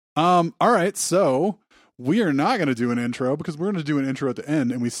All right, so we are not going to do an intro because we're going to do an intro at the end,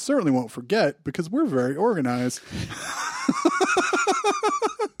 and we certainly won't forget because we're very organized.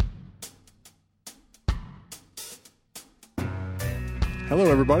 Hello,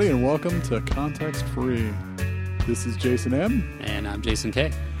 everybody, and welcome to Context Free. This is Jason M. And I'm Jason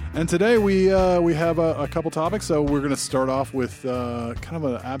K. And today we have a couple topics. So we're going to start off with kind of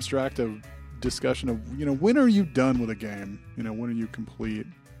an abstract discussion of, when are you done with a game? When are you complete?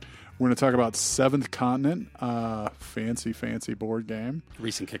 We're going to talk about Seventh Continent, fancy board game.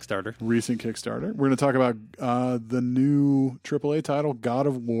 Recent Kickstarter. We're going to talk about the new AAA title, God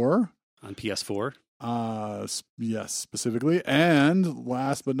of War. On PS4. Yes, specifically. And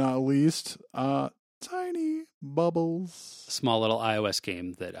last but not least, Tiny Bubbles. A small little iOS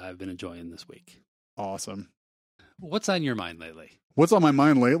game that I've been enjoying this week. Awesome. What's on your mind lately? What's on my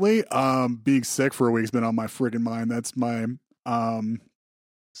mind lately? Being sick for a week's been on my friggin' mind. That's my...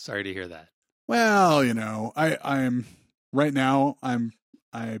 Sorry to hear that. Well, I'm right now. I'm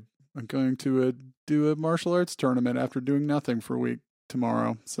going to do a martial arts tournament after doing nothing for a week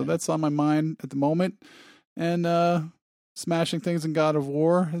tomorrow. So that's on my mind at the moment. And smashing things in God of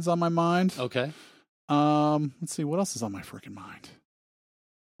War is on my mind. Okay. Let's see what else is on my freaking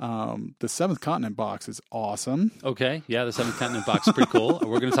mind. The Seventh Continent box is awesome. Okay. Yeah, the Seventh Continent box is pretty cool.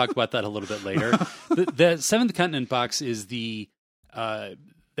 We're going to talk about that a little bit later. The Seventh Continent box is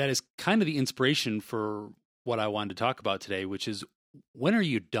that is kind of the inspiration for what I wanted to talk about today, which is, when are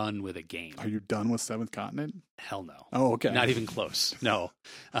you done with a game? Are you done with Seventh Continent? Hell no. Oh, okay. Not even close. No.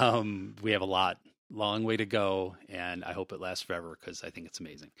 We have a long way to go, and I hope it lasts forever because I think it's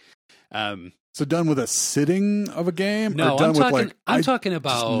amazing. So done with a sitting of a game? No, or done I'm talking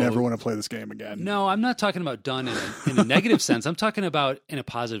about... just never want to play this game again. No, I'm not talking about done in a negative sense. I'm talking about in a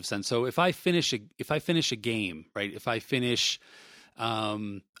positive sense. So if I finish a game, right? If I finish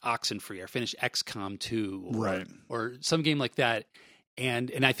Oxenfree or finish XCOM 2 right, or some game like that,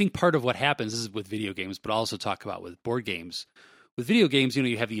 and I think part of what happens, this is with video games, but I'll also talk about with board games. With video games,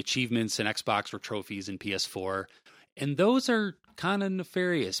 you have the achievements and Xbox or trophies and PS4, and those are kind of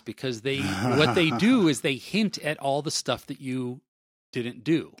nefarious because what they do is they hint at all the stuff that you didn't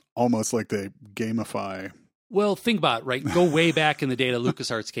do. Almost like they gamify. Well, think about it, right? Go way back in the day to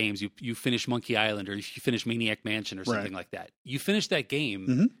LucasArts games. You finish Monkey Island or you finish Maniac Mansion or something like that. You finish that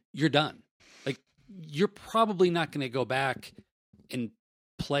game, You're done. Like, you're probably not going to go back and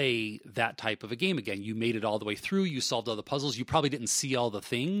play that type of a game again. You made it all the way through. You solved all the puzzles. You probably didn't see all the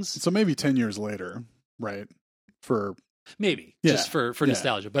things. So maybe 10 years later, right? Maybe, just for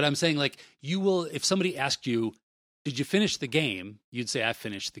nostalgia. But I'm saying, like, you will, if somebody asked you, did you finish the game? You'd say, I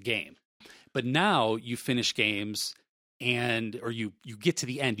finished the game. But now you finish games or you get to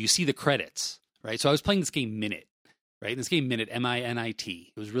the end, you see the credits, right? So I was playing this game Minute, right? This game Minute, Minit.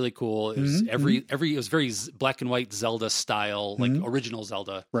 It was really cool. It was it was very black and white Zelda style, like original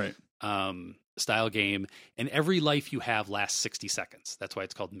Zelda, right? Style game. And every life you have lasts 60 seconds. That's why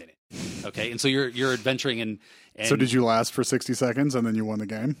it's called Minute. Okay. And so you're adventuring and so did you last for 60 seconds and then you won the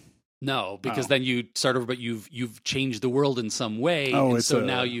game? No, because then you start over, but you've changed the world in some way. Oh, and so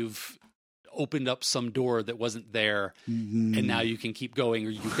now you've opened up some door that wasn't there, and now you can keep going, or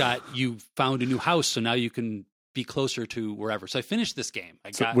you found a new house, so now you can be closer to wherever. So I finished this game.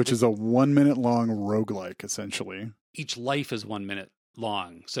 Which is a 1 minute long roguelike, essentially. Each life is 1 minute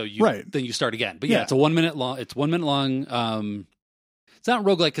long, so then you start again. But it's a 1 minute long. It's 1 minute long. It's not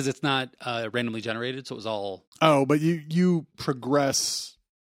roguelike because it's not randomly generated, so it was all. Oh, but you progress.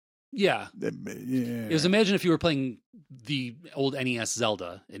 Yeah. It was, imagine if you were playing the old NES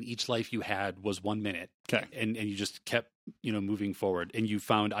Zelda and each life you had was 1 minute. Okay. And you just kept, moving forward and you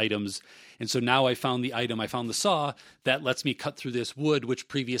found items. And so now I found the saw that lets me cut through this wood, which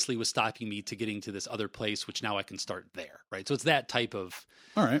previously was stopping me to getting to this other place, which now I can start there. Right. So it's that type of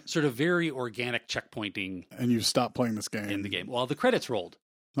all right, sort of very organic checkpointing. And you stopped playing this game in the game. Well, the credits rolled.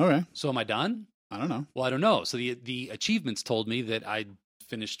 Okay. So am I done? I don't know. Well, I don't know. So the achievements told me that I'd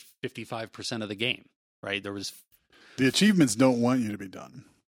finished 55% of the game, right? The achievements don't want you to be done.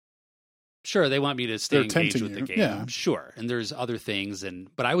 Sure, they want me to stay engaged with the game. Yeah. Sure. And there's other things,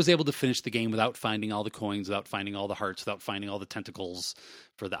 but I was able to finish the game without finding all the coins, without finding all the hearts, without finding all the tentacles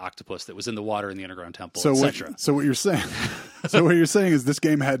for the octopus that was in the water in the underground temple, etc. So what you're saying is this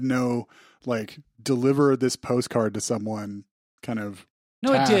game had no, like, deliver this postcard to someone kind of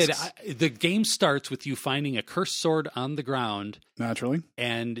No, tasks. it did. The game starts with you finding a cursed sword on the ground. Naturally.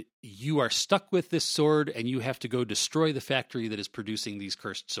 And you are stuck with this sword, and you have to go destroy the factory that is producing these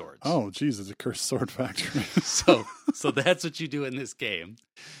cursed swords. Oh, geez, it's a cursed sword factory. So that's what you do in this game,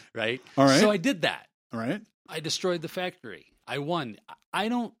 right? All right. So I did that. All right. I destroyed the factory. I won. I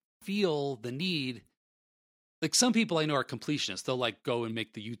don't feel the need. Like some people I know are completionists. They'll like go and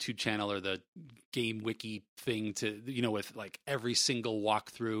make the YouTube channel or the game wiki thing to, with like every single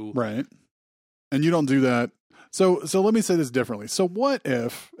walkthrough. Right. And you don't do that. So let me say this differently. So what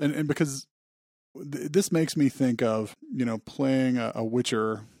if, and because this makes me think of, playing a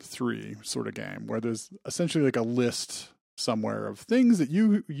Witcher 3 sort of game where there's essentially like a list somewhere of things that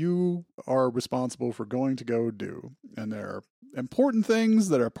you are responsible for going to go do. And there are important things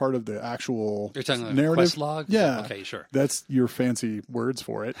that are part of the actual You're talking narrative. Quest log? Yeah. Okay, sure. That's your fancy words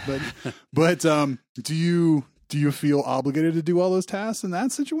for it. But do you feel obligated to do all those tasks in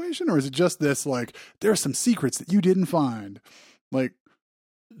that situation? Or is it just this, like, there are some secrets that you didn't find? Like,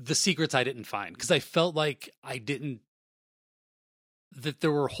 the secrets I didn't find, because I felt like that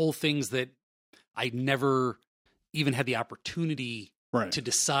there were whole things that I never even had the opportunity to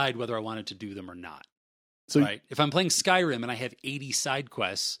decide whether I wanted to do them or not. So, right? If I'm playing Skyrim and I have 80 side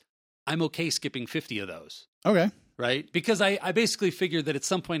quests, I'm okay skipping 50 of those. Okay. Right? Because I basically figured that at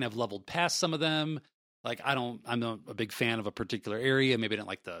some point I've leveled past some of them. Like I'm not a big fan of a particular area. Maybe I don't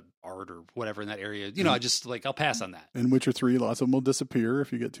like the art or whatever in that area. I just I'll pass on that. In Witcher 3, lots of them will disappear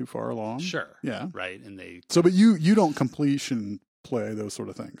if you get too far along. Sure. Yeah. Right. And but you don't completion play those sort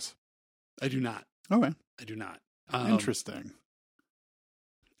of things. I do not. Okay. I do not. Interesting.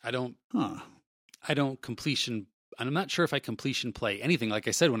 I don't completion. And I'm not sure if I completion play anything. Like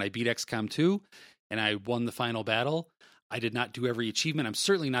I said, when I beat XCOM 2 and I won the final battle, I did not do every achievement. I'm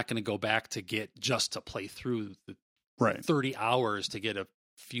certainly not going to go back to play through the 30 hours to get a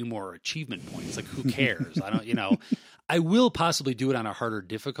few more achievement points. Like, who cares? I don't, I will possibly do it on a harder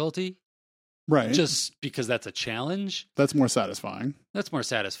difficulty. Right. Just because that's a challenge. That's more satisfying.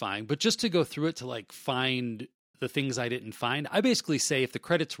 But just to go through it to like find the things I didn't find, I basically say if the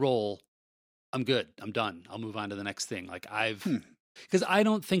credits roll, I'm good. I'm done. I'll move on to the next thing. Like because I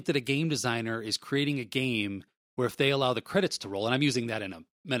don't think that a game designer is creating a game where if they allow the credits to roll, and I'm using that in a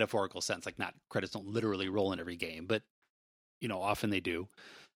metaphorical sense, like not credits don't literally roll in every game, but often they do,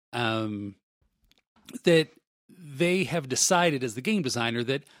 that they have decided as the game designer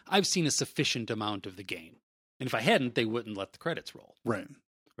that I've seen a sufficient amount of the game. And if I hadn't, they wouldn't let the credits roll. Right.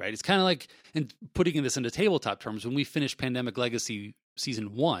 It's kind of like, and putting this into tabletop terms, when we finished Pandemic Legacy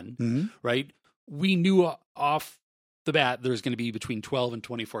Season 1, right, we knew off the bat there's going to be between 12 and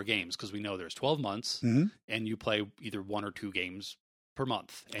 24 games because we know there's 12 months and you play either 1 or 2 games per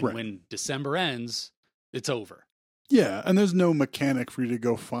month. And when December ends, it's over. Yeah, and there's no mechanic for you to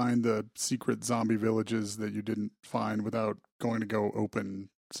go find the secret zombie villages that you didn't find without going to go open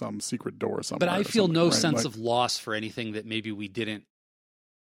some secret door somewhere. But I feel no sense of loss for anything that maybe we didn't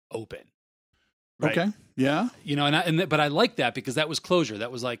open. Right? Okay. Yeah. But I like that because that was closure.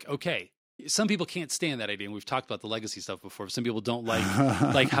 That was like, okay, some people can't stand that idea. And we've talked about the legacy stuff before. Some people don't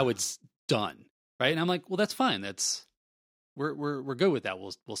like how it's done. Right. And I'm like, well, that's fine. We're good with that.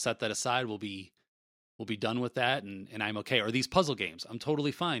 We'll set that aside. We'll be done with that. And I'm okay. Or these puzzle games, I'm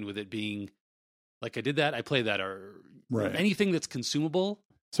totally fine with it being like, I did that. I played that or anything that's consumable.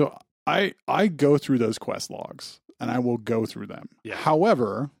 So I go through those quest logs and I will go through them. Yeah.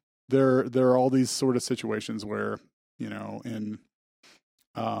 However, there are all these sort of situations where, in,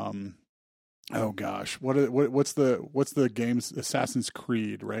 oh gosh, what's the game's Assassin's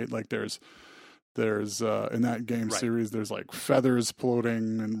Creed, right? Like there's in that game series, there's like feathers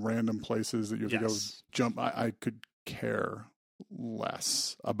floating in random places that you have to go jump. I could care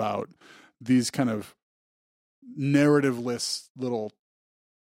less about these kind of narrative-less little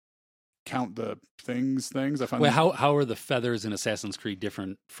count the things. I find. Well, how are the feathers in Assassin's Creed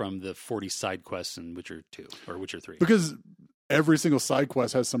different from the 40 side quests in Witcher 2 or Witcher 3? Because every single side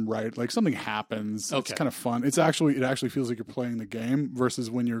quest has some like something happens. Okay. It's kind of fun. It actually feels like you're playing the game versus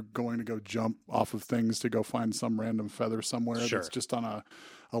when you're going to go jump off of things to go find some random feather somewhere that's just on a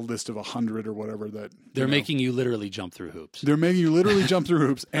list of 100 or whatever that they're making you literally jump through hoops. They're making you literally jump through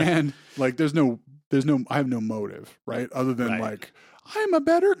hoops, and like there's no I have no motive, right? Other than like I'm a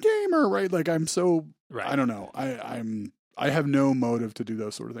better gamer, right? Like I'm so I don't know. I have no motive to do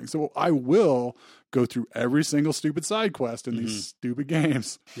those sort of things. So I will go through every single stupid side quest in these stupid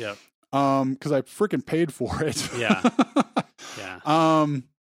games. Yeah. Because I freaking paid for it. Yeah. Yeah.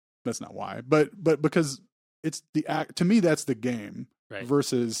 That's not why, but because it's the act. To me, that's the game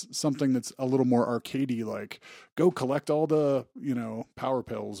versus something that's a little more arcadey, like go collect all the power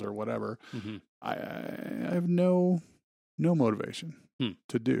pills or whatever. Mm-hmm. I have no motivation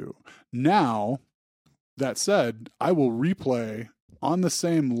to do. Now, that said, I will replay on the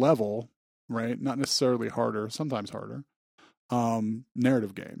same level, right? Not necessarily harder, sometimes harder,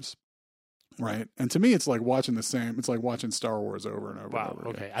 narrative games. Right. And to me, it's like watching it's like watching Star Wars over and over Wow. and over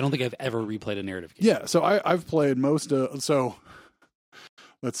Okay. again. I don't think I've ever replayed a narrative game. Yeah. So I've played so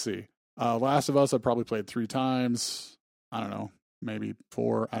let's see. Last of Us, I've probably played 3 times. I don't know, maybe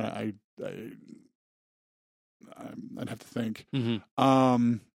 4. I'd have to think.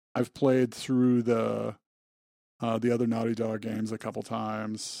 Mm-hmm. I've played through the other Naughty Dog games a couple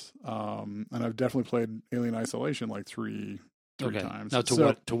times. And I've definitely played Alien Isolation like three times. Now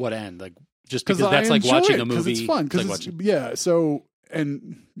to what end? Like just because that's like enjoy watching it, a movie. It's fun. Yeah. So,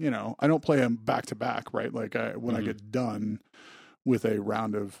 and I don't play them back to back, right? Like when I get done with a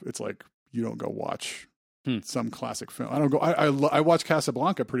round of, it's like, you don't go watch some classic film. I don't go, I watch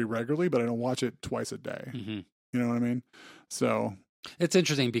Casablanca pretty regularly, but I don't watch it twice a day. Mm-hmm. You know what I mean? So it's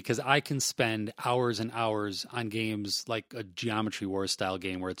interesting because I can spend hours and hours on games like a Geometry Wars style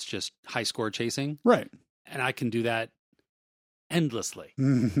game where it's just high score chasing. Right. And I can do that endlessly.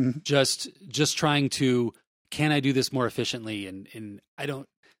 Mm-hmm. Just trying to, can I do this more efficiently? And I don't,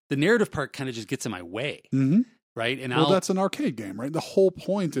 the narrative part kind of just gets in my way. Mm-hmm. Right. And that's an arcade game, right? The whole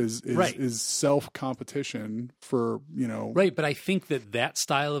point is right. self competition for, Right. But I think that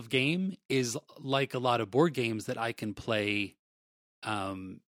style of game is like a lot of board games that I can play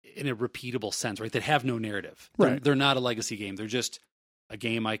in a repeatable sense, right? That have no narrative. Right. They're not a legacy game. They're just a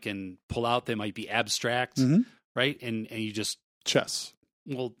game I can pull out. They might be abstract, right? And you just chess.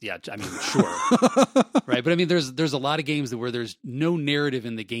 Well, yeah, I mean, sure. Right. But I mean, there's a lot of games where there's no narrative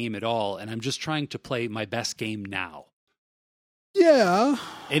in the game at all. And I'm just trying to play my best game now. Yeah.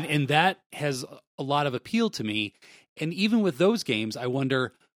 And that has a lot of appeal to me. And even with those games, I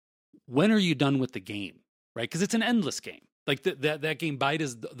wonder, when are you done with the game? Right. Because it's an endless game. Like that game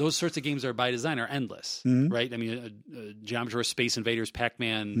those sorts of games are by design are endless. Right. I mean, Geometry Wars, Space Invaders,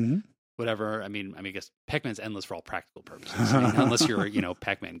 Pac-Man, whatever. I mean, I guess Pac-Man's endless for all practical purposes, right? Unless you're,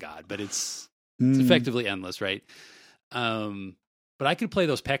 Pac-Man God, but it's effectively endless, right? But I could play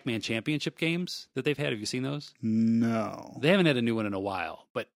those Pac-Man Championship games that they've had. Have you seen those? No. They haven't had a new one in a while,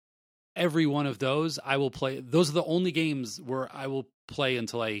 but every one of those I will play. Those are the only games where I will play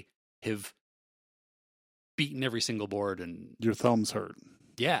until I have beaten every single board and your thumbs hurt.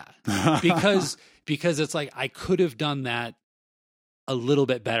 Yeah. Because it's like I could have done that a little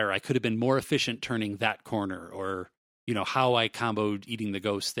bit better. I could have been more efficient turning that corner, or how I comboed eating the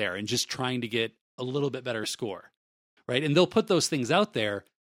ghost there, and just trying to get a little bit better score, right? And they'll put those things out there,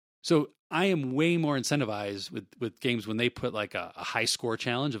 so I am way more incentivized with games when they put like a high score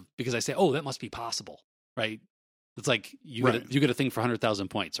challenge because I say, oh, that must be possible, right? It's like you get a thing for 100,000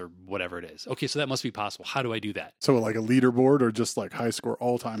 points or whatever it is. Okay, so that must be possible. How do I do that? So like a leaderboard or just like high score,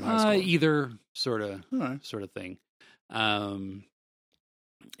 all time high score? Either sort of thing. And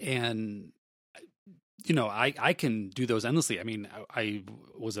I can do those endlessly. I mean, I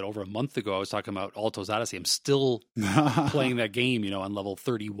was it over a month ago, I was talking about Alto's Odyssey. I'm still playing that game, on level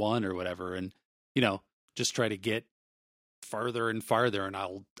 31 or whatever, and just try to get farther and farther, and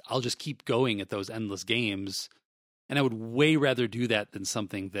I'll just keep going at those endless games. And I would way rather do that than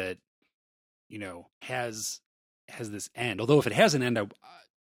something that has this end. Although if it has an end,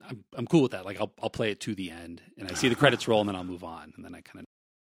 I'm cool with that. Like I'll play it to the end, and I see the credits roll, and then I'll move on, and then I kind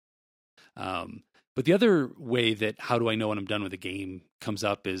of. But the other way that how do I know when I'm done with a game comes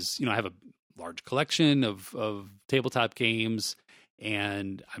up is, I have a large collection of tabletop games,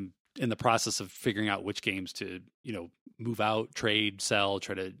 and I'm in the process of figuring out which games to move out, trade, sell,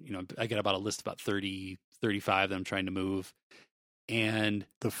 try to I get about a list of about 30, 35 that I'm trying to move, and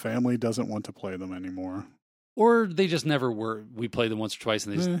the family doesn't want to play them anymore. Or they just never were. We played them once or twice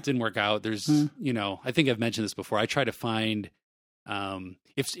and they just didn't work out. There's, I think I've mentioned this before. I try to find,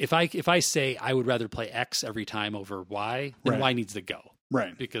 if I say I would rather play X every time over Y, then Y needs to go.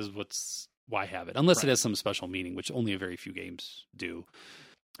 Right. Because why have it? Unless it has some special meaning, which only a very few games do.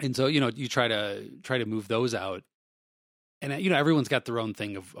 And so, you try to move those out. And, everyone's got their own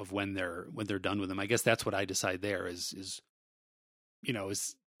thing of when they're done with them. I guess that's what I decide there is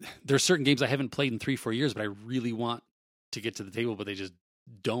there's certain games I haven't played in 3-4 years, but I really want to get to the table, but they just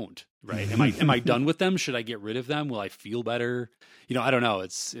don't, right? Am I done with them? Should I get rid of them? Will I feel better? I don't know.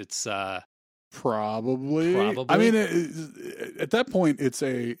 It's probably. I mean, at that point, it's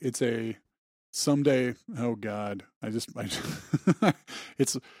a someday. Oh God, it's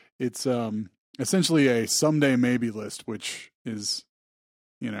essentially a someday maybe list, which is,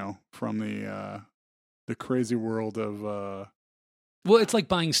 from the crazy world of. Well, it's like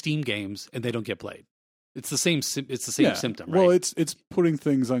buying Steam games and they don't get played. It's the same symptom, right? Well, it's putting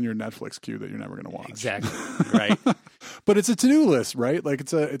things on your Netflix queue that you're never going to watch. Exactly. Right. But it's a to-do list, right? Like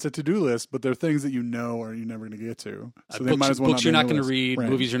it's a to-do list, but there are things that you know are you're never going to get to. So they might as well books you're not going to list. read, Right.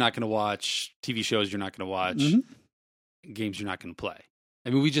 movies you're not going to watch, TV shows you're not going to watch, games you're not going to play. I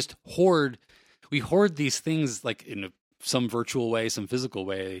mean, we hoard these things like in some virtual way, some physical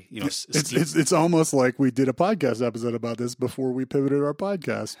way. You know, it's almost like we did a podcast episode about this before we pivoted our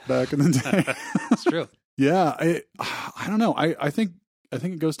podcast back in the day. It's true. Yeah, I don't know. I think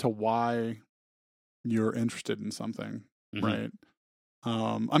it goes to why you're interested in something, right?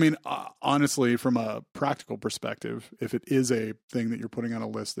 I mean, honestly, from a practical perspective, if it is a thing that you're putting on a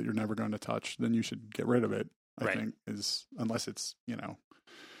list that you're never going to touch, then you should get rid of it. I think unless it's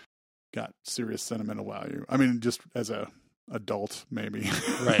got serious sentimental value. I mean, just as a adult, maybe,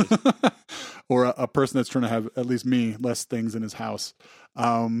 right? Or a person that's trying to have, at least me, less things in his house.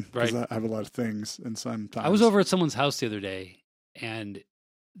 Right. I have a lot of things, and sometimes I was over at someone's house the other day, and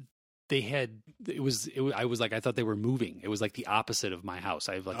they had I thought they were moving. It was like the opposite of my house.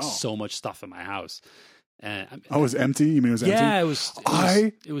 I have so much stuff in my house. And it was empty. You mean it was empty? Yeah, it was.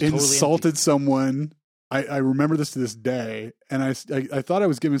 I totally insulted empty. Someone. I remember this to this day, and I thought I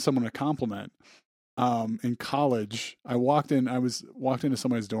was giving someone a compliment. In college, I walked into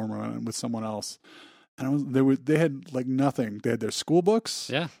somebody's dorm room with someone else, and they had like nothing. They had their school books,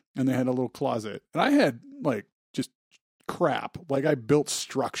 and they had a little closet, and I had like just crap. Like I built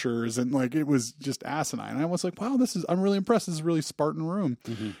structures, and like it was just asinine. And I was like, wow, I'm really impressed. This is a really Spartan room.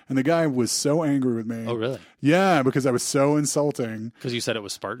 And the guy was so angry with me. Oh, really? Yeah, because I was so insulting. Because you said it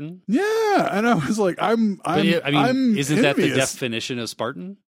was Spartan. Yeah, and I was like, I'm isn't that the envious. definition of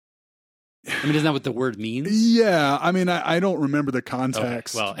Spartan? I mean, isn't that what the word means? Yeah, I mean, I don't remember the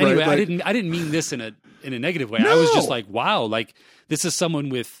context. Okay. Well, anyway, right? I didn't mean this in a negative way. No. I was just like, wow, like this is someone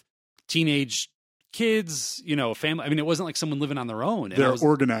with teenage kids, family. I mean, it wasn't like someone living on their own. And they're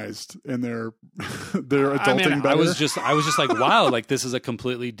organized and they're adulting better. I was just like, wow, like this is a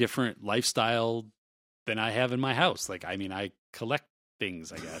completely different lifestyle than I have in my house. Like, I mean, I collect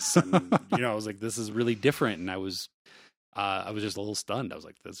things, I guess. And, I was like, this is really different. And I was just a little stunned. I was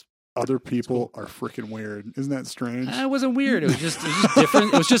like, this. Other people are freaking weird. Isn't that strange? It wasn't weird. It was just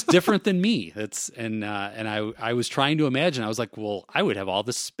different. It was just different than me. And I was trying to imagine. I was like, well, I would have all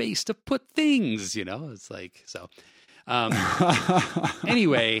the space to put things. It's like so.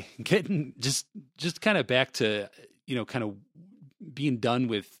 Anyway, getting just kind of back to kind of being done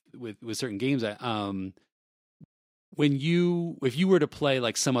with certain games. If you were to play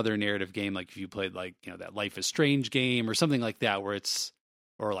like some other narrative game, like if you played like that Life is Strange game or something like that, or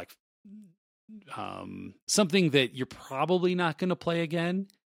like something that you're probably not going to play again.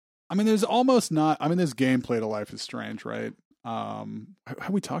 I mean, there's gameplay to Life is Strange, right? Have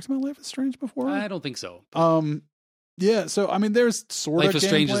we talked about Life is Strange before? I don't think so. Yeah. So I mean, there's sort Life of is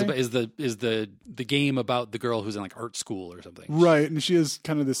Strange gameplay. is the game about the girl who's in like art school or something, right? And she has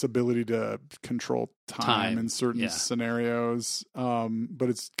kind of this ability to control time in certain scenarios, but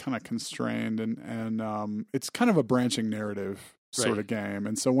it's kind of constrained and it's kind of a branching narrative sort of game.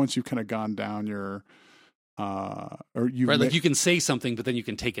 And so once you've kind of gone down your like you can say something, but then you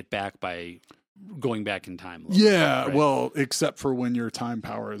can take it back by going back in time. Yeah, bit, right? Well, except for when your time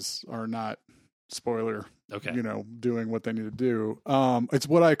powers are not, spoiler, doing what they need to do. It's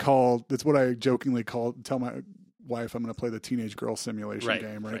what I jokingly tell my wife I'm going to play the teenage girl simulation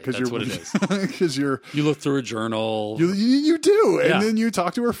game, right? Because that's what it is. Because you look through a journal. You do, and then you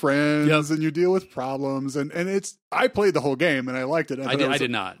talk to her friends, and you deal with problems, and I played the whole game and I liked it. I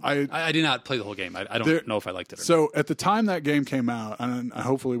did not. I did not play the whole game. I don't know if I liked it. At the time that game came out, and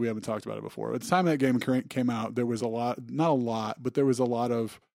hopefully we haven't talked about it before. At the time that game came out, there was not a lot, but there was a lot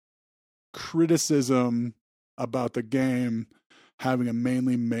of criticism about the game having a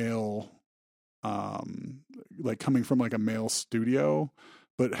mainly male. Like coming from like a male studio,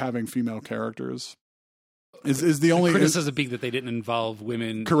 but having female characters is the only criticism being that they didn't involve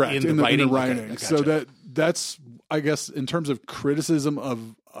women correct in the writing. Okay, gotcha. So that's I guess in terms of criticism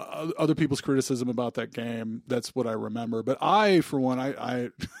of other people's criticism about that game, that's what I remember. But I, for one, I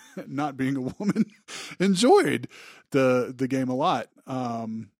not being a woman, enjoyed the game a lot.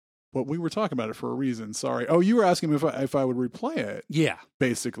 But we were talking about it for a reason. Sorry. Oh, you were asking me if I would replay it. Yeah.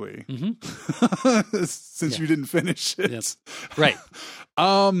 Basically. Mm-hmm. Since you didn't finish it. Yes. Right.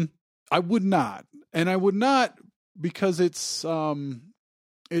 I would not. And I would not because it's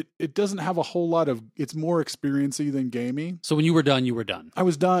it doesn't have a whole lot of, it's more experience-y than gamey. So when you were done, you were done. I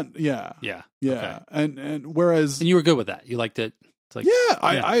was done. Yeah. Yeah. Yeah. Okay. And whereas. And you were good with that. You liked it. It's like,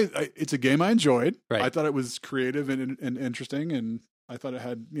 I it's a game I enjoyed. Right. I thought it was creative and interesting, and I thought it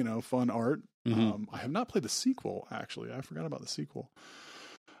had, fun art. I have not played the sequel, actually. I forgot about the sequel,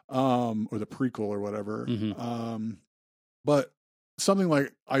 or the prequel or whatever. But something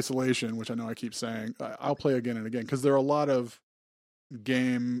like Isolation, which I know I keep saying, I'll play again and again, because there are a lot of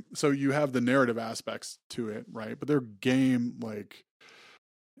game. So you have the narrative aspects to it, right? But they're game, like,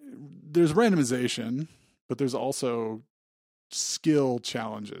 there's randomization, but there's also skill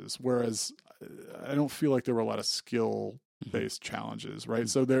challenges, whereas I don't feel like there were a lot of skill based challenges, right?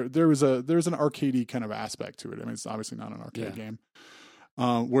 So there's an arcadey kind of aspect to it. I mean, it's obviously not an arcade game.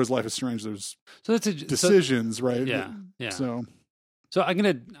 Whereas Life is Strange, there's decisions, right? Yeah. So I'm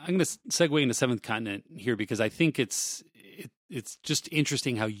gonna segue into Seventh Continent here, because I think it's just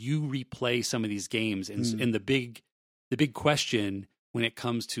interesting how you replay some of these games, and the big question when it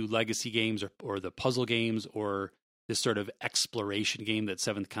comes to legacy games or the puzzle games or this sort of exploration game that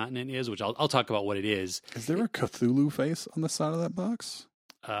Seventh Continent is, which I'll talk about what it is. Is there a Cthulhu face on the side of that box?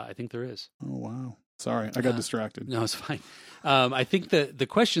 I think there is. Oh, wow. Sorry, I got distracted. No, it's fine. I think the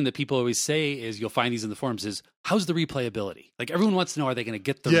question that people always say is, you'll find these in the forums, is how's the replayability? Like, everyone wants to know, are they going to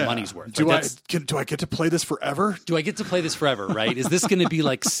get their money's worth? Do I get to play this forever? Do I get to play this forever, right? Is this going to be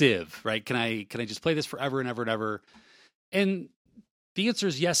like Civ, right? Can I just play this forever and ever and ever? And the answer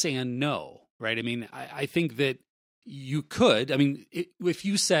is yes and no, right? I mean, I think that you could. I mean, if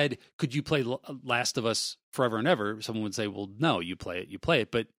you said, could you play Last of Us forever and ever? Someone would say, well, no, you play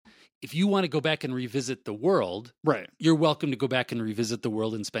it. But if you want to go back and revisit the world, right, you're welcome to go back and revisit the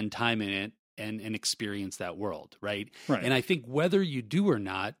world and spend time in it and experience that world, right? And I think whether you do or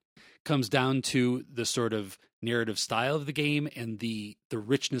not comes down to the sort of narrative style of the game and the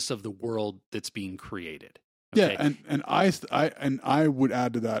richness of the world that's being created. Okay? Yeah, and I would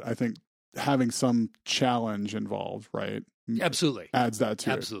add to that, I think having some challenge involved, right? Absolutely. Adds that to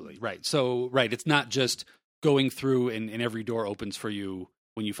it. Absolutely. Right. So, it's not just going through and every door opens for you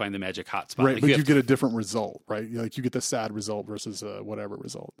when you find the magic hotspot. Right, like, but you get a different result, right? Like, you get the sad result versus whatever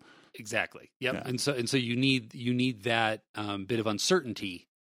result. Exactly. Yep. Yeah. And so you need that bit of uncertainty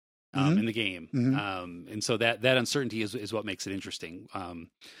in the game. And so that uncertainty is what makes it interesting.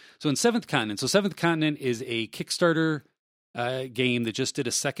 So in Seventh Continent is a Kickstarter game that just did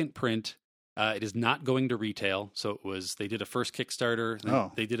a second print. It is not going to retail. So they did a first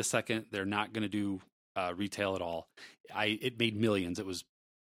Kickstarter, they did a second. They're not going to do retail at all. It made millions. It was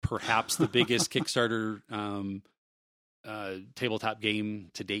perhaps the biggest Kickstarter tabletop game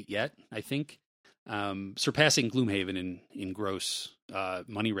to date yet, I think, surpassing Gloomhaven in gross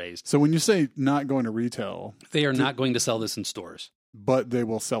money raised. So when you say not going to retail, they are not going to sell this in stores. But they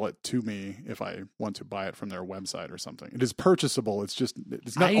will sell it to me if I want to buy it from their website or something. It is purchasable. It's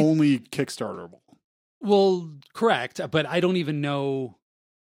not only Kickstarterable. Well, correct. But I don't even know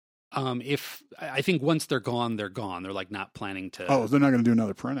if I think once they're gone, they're gone. They're like not planning to. Oh, they're not going to do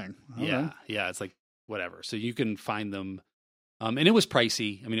another printing. Yeah. It's like whatever. So you can find them, and it was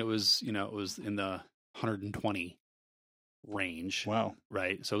pricey. I mean, it was in the 120 range. Wow.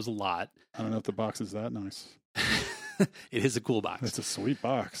 Right. So it was a lot. I don't know if the box is that nice. It is a cool box. It's a sweet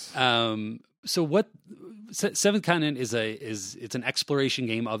box. So what Seventh Continent is it's an exploration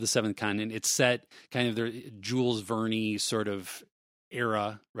game of the Seventh Continent. It's set kind of the Jules Verne sort of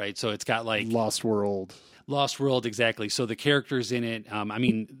era, right? So it's got like Lost World, exactly. So the characters in it, I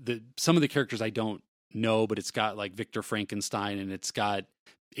mean, some of the characters I don't know, but it's got like Victor Frankenstein, and it's got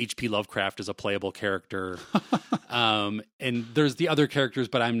H.P. Lovecraft as a playable character. And there's the other characters,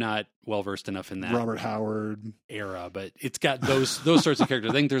 but I'm not well versed enough in that Robert Howard era, but it's got those sorts of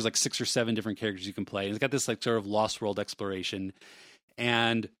characters. I think there's like 6 or 7 different characters you can play. And it's got this like sort of Lost World exploration,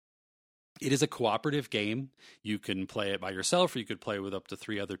 and it is a cooperative game. You can play it by yourself, or you could play with up to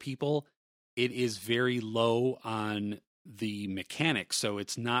 3 other people. It is very low on the mechanics, so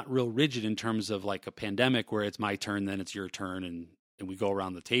it's not real rigid in terms of like a Pandemic where it's my turn, then it's your turn, and we go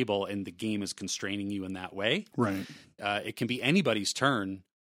around the table, and the game is constraining you in that way. Right. It can be anybody's turn,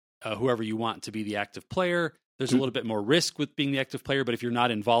 whoever you want to be the active player. There's a little bit more risk with being the active player, but if you're not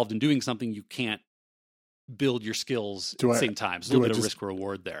involved in doing something, you can't build your skills at the same time. There's a little bit of risk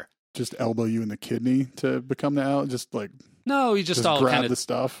reward there. Just elbow you in the kidney to become the out? Just like no, you just all grab kind of the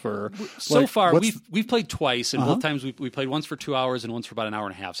stuff. Or so like, far we've played twice, and both times we played once for 2 hours and once for about an hour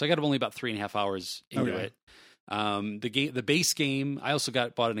and a half. So I got only about 3.5 hours into it. The base game, I also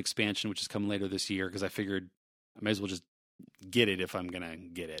bought an expansion, which is coming later this year, because I figured I might as well just get it if I'm gonna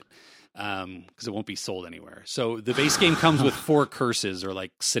get it, because it won't be sold anywhere. So the base game comes with 4 curses or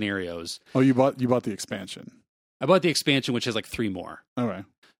like scenarios. Oh, you bought the expansion. I bought the expansion, which has like 3 more. Okay.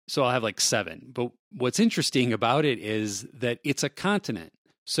 So I'll have like 7. But what's interesting about it is that it's a continent.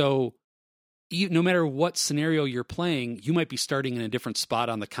 So no matter what scenario you're playing, you might be starting in a different spot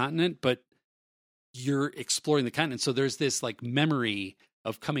on the continent, but you're exploring the continent. So there's this like memory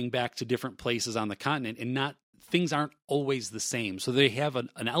of coming back to different places on the continent, and things aren't always the same. So they have an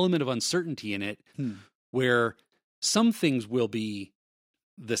element of uncertainty in it where some things will be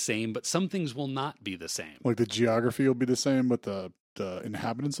the same, but some things will not be the same. Like the geography will be the same, but the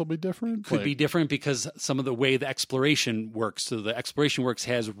inhabitants will be different? Could be different because some of the way the exploration works. So the exploration works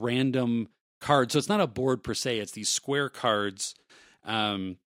has random cards. So it's not a board per se. It's these square cards.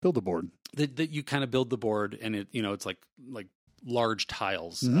 Build a board. That you kind of build the board, and it's like large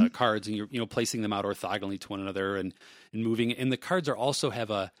tiles, cards, and you're placing them out orthogonally to one another and moving. And the cards also have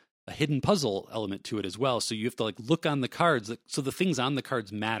a hidden puzzle element to it as well. So you have to like look on the cards. So the things on the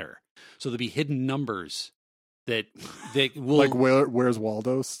cards matter. So there'll be hidden numbers that will like where's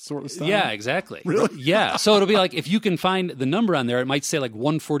Waldo sort of stuff. Yeah, exactly. Really? Yeah. So it'll be like if you can find the number on there, it might say like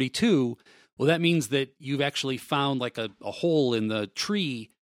 142. Well, that means that you've actually found like a hole in the tree,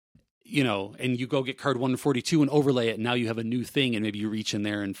 and you go get card 142 and overlay it. And now you have a new thing, and maybe you reach in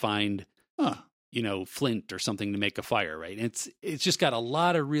there and find, flint or something to make a fire, right? And it's just got a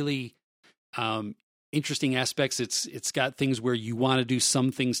lot of really interesting aspects. It's got things where you want to do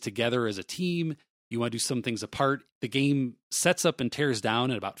some things together as a team. You want to do some things apart. The game sets up and tears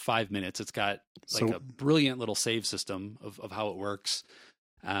down in about 5 minutes. It's got a brilliant little save system of how it works.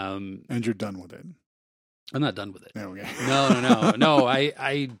 And you're done with it. I'm not done with it. Okay. No.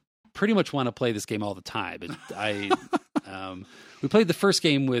 I pretty much want to play this game all the time. We played the first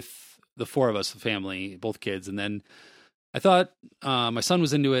game with the four of us, the family, both kids, and then I thought my son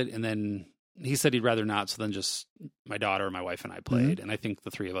was into it, and then he said he'd rather not. So then just my daughter, my wife, and I played, and I think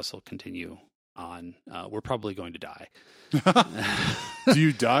the three of us will continue on. We're probably going to die. Do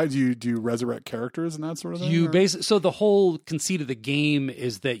you die? Do you resurrect characters and that sort of thing? So the whole conceit of the game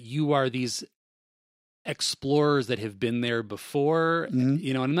is that you are these explorers that have been there before,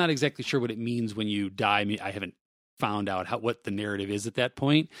 and I'm not exactly sure what it means when you die. I mean, I haven't found out what the narrative is at that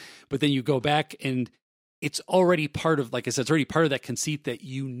point, but then you go back and it's already part of, like I said, it's already part of that conceit that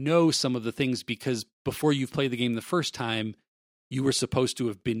some of the things because before you've played the game the first time, you were supposed to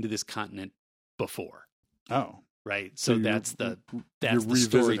have been to this continent before. Oh. Right. So that's the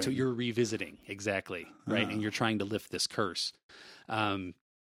story. So you're revisiting. Exactly. Right. And you're trying to lift this curse.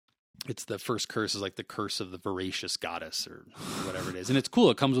 It's the first curse is like the curse of the voracious goddess or whatever it is. And it's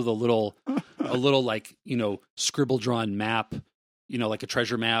cool. It comes with a little like, scribble drawn map, like a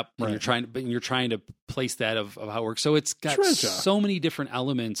treasure map. And you're trying to place that of how it works. So it's got so many different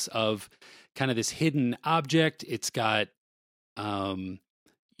elements of kind of this hidden object. It's got,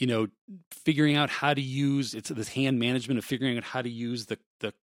 figuring out how to use, it's this hand management of figuring out how to use the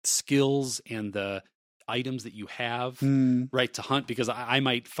skills and the items that you have, right, to hunt, because I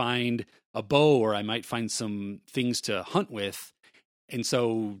might find a bow or I might find some things to hunt with. And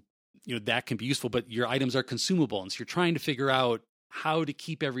so, that can be useful, but your items are consumable. And so you're trying to figure out how to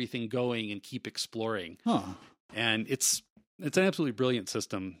keep everything going and keep exploring. And it's an absolutely brilliant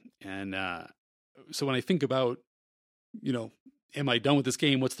system. And so when I think about, am I done with this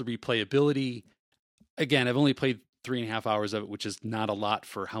game? What's the replayability? Again, I've only played 3.5 hours of it, which is not a lot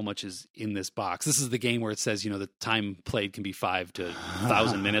for how much is in this box. This is the game where it says, the time played can be 5 to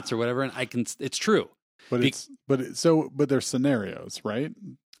 1,000 minutes or whatever. And it's true. But but there's scenarios, right?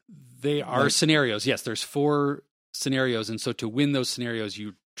 They are scenarios. Yes. There's 4 scenarios. And so to win those scenarios,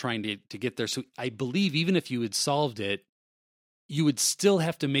 you're trying to get there. So I believe even if you had solved it, you would still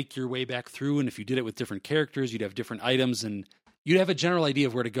have to make your way back through. And if you did it with different characters, you'd have different items and you'd have a general idea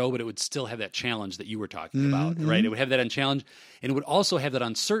of where to go, but it would still have that challenge that you were talking about, right? It would have that challenge, and it would also have that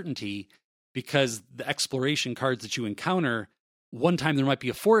uncertainty because the exploration cards that you encounter, one time there might be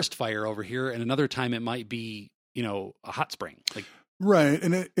a forest fire over here, and another time it might be, a hot spring. Right,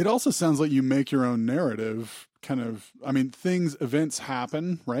 and it also sounds like you make your own narrative, kind of. I mean, events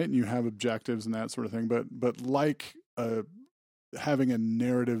happen, right? And you have objectives and that sort of thing, but like having a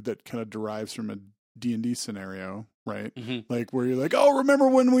narrative that kind of derives from a D&D scenario, right? Like where you're like, oh, remember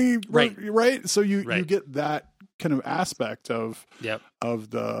when we right? So you get that kind of aspect of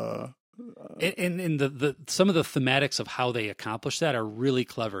the and the some of the thematics of how they accomplish that are really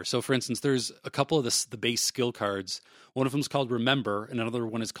clever. So for instance, there's a couple of the base skill cards. One of them is called Remember, and another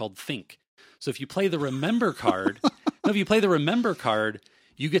one is called Think. So if you play the Remember card,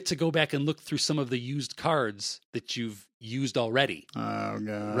 you get to go back and look through some of the used cards that you've used already. Oh,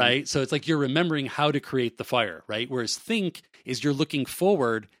 God. Right? So it's like you're remembering how to create the fire, right? Whereas Think is you're looking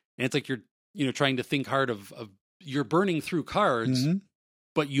forward, and it's like you're trying to think hard of you're burning through cards,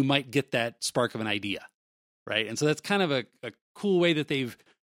 but you might get that spark of an idea, right? And so that's kind of a cool way that they've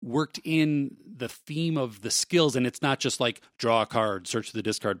worked in the theme of the skills, and it's not just like draw a card, search the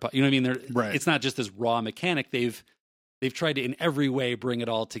discard. You know what I mean? Right. It's not just this raw mechanic. They've tried to in every way bring it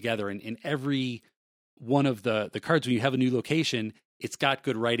all together, and in every one of the cards, when you have a new location, it's got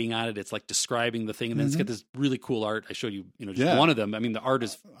good writing on it. It's like describing the thing, and then it's got this really cool art. I showed you, just one of them. I mean, the art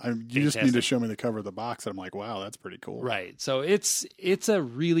is you just need to show me the cover of the box, and I'm like, wow, that's pretty cool. Right. So it's a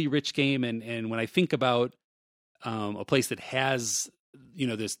really rich game, and when I think about a place that has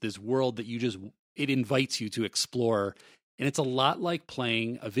this world that it invites you to explore, and it's a lot like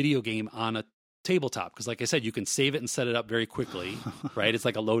playing a video game on a tabletop, because like I said, you can save it and set it up very quickly, right? It's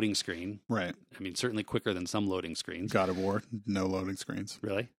like a loading screen, right? I mean, certainly quicker than some loading screens. God of War, no loading screens.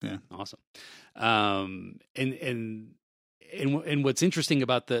 Really? Yeah, awesome. And what's interesting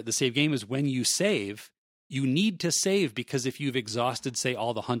about the save game is when you save, you need to save, because if you've exhausted, say,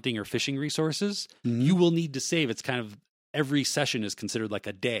 all the hunting or fishing resources, you will need to save. It's kind of every session is considered like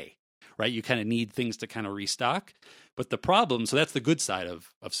a day, right? You kind of need things to kind of restock. But the problem, so that's the good side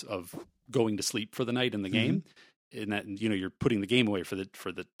of going to sleep for the night in the game, in that you're putting the game away for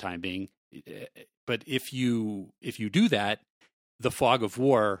the time being. But if you do that, the fog of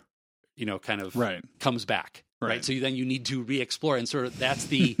war, kind of comes back, right? So then you need to re-explore, and sort of that's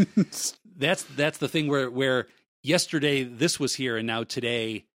the that's the thing where yesterday this was here and now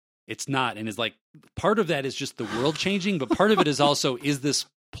today it's not, and is like part of that is just the world changing, but part of it is also, is this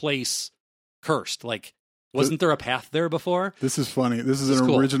place cursed? Like, wasn't there a path there before? This is funny. This is an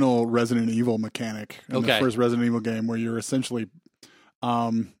original Resident Evil mechanic in the first Resident Evil game, where you're essentially,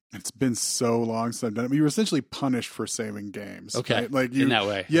 it's been so long since I've done it. You're essentially punished for saving games. Okay, right? Like in that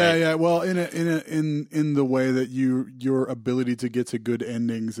way. Yeah, right. yeah. Well, in the way that your ability to get to good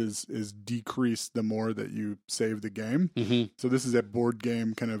endings is decreased the more that you save the game. Mm-hmm. So this is a board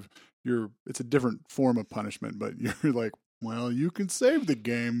game kind of. It's a different form of punishment, but you're like, well, you can save the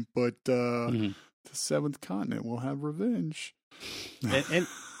game, but the seventh continent will have revenge. And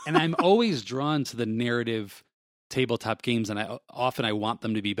I'm always drawn to the narrative tabletop games, and I want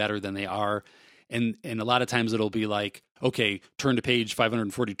them to be better than they are. And a lot of times it'll be like, okay, turn to page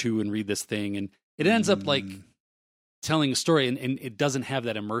 542 and read this thing, and it ends up like telling a story, and it doesn't have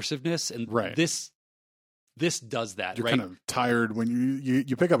that immersiveness. And this does that. You're right? kind of tired when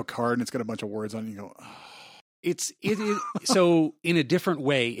you pick up a card and it's got a bunch of words on it, and you go, oh. It is so in a different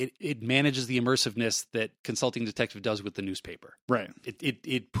way. It manages the immersiveness that Consulting Detective does with the newspaper. Right.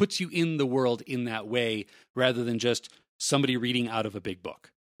 It puts you in the world in that way, rather than just somebody reading out of a big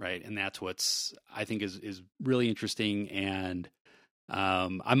book, right? And that's what's, I think, is really interesting. And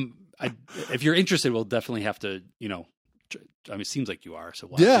if you're interested, we'll definitely have to, I mean, it seems like you are, so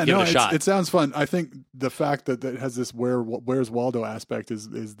we'll have to give it a shot. It sounds fun. I think the fact that it has this Where's Waldo aspect is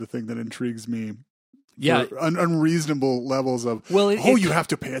the thing that intrigues me. Yeah, unreasonable levels of. Well, you have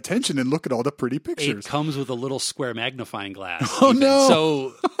to pay attention and look at all the pretty pictures. It comes with a little square magnifying glass. Oh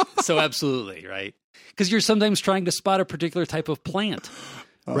no! So absolutely right, because you're sometimes trying to spot a particular type of plant,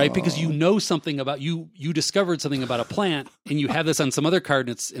 right? Because you know something about you discovered something about a plant, and you have this on some other card,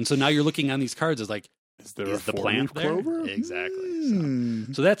 and so now you're looking on these cards as like, is the plant there? Clover?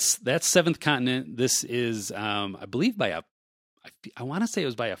 Exactly. So that's Seventh Continent. This is, I believe, I want to say it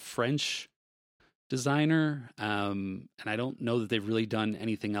was by a French designer, and I don't know that they've really done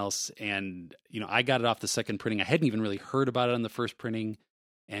anything else. And I got it off the second printing. I hadn't even really heard about it on the first printing,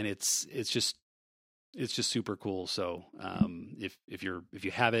 and it's just super cool. So if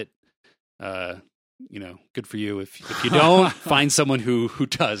you have it, good for you. If you don't, find someone who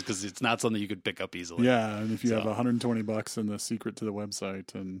does, because it's not something you could pick up easily. Yeah, and if you have $120 and the secret to the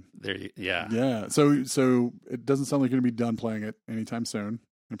website, and yeah. So it doesn't sound like you're going to be done playing it anytime soon.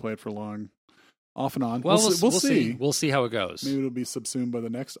 And play it for long. Off and on. Well, we'll see. We'll see how it goes. Maybe it'll be subsumed by the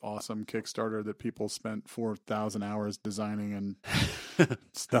next awesome Kickstarter that people spent 4,000 hours designing and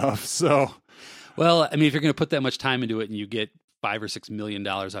stuff. So, well, I mean, if you're going to put that much time into it and you get $5 or $6 million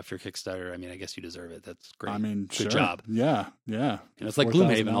off your Kickstarter, I mean, I guess you deserve it. That's great. I mean, good job. Yeah. It's like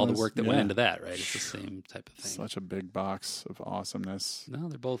Gloomhaven, all the work that went into that, right? It's the same type of thing. Such a big box of awesomeness. No,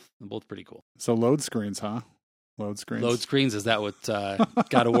 they're both pretty cool. So load screens, huh? Load screens. Is that what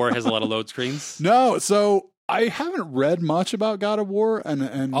God of War has a lot of load screens? No. So I haven't read much about God of War,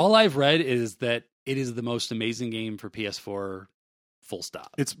 and all I've read is that it is the most amazing game for PS4. Full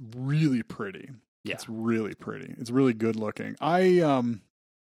stop. It's really pretty. Yeah, it's really pretty. It's really good looking.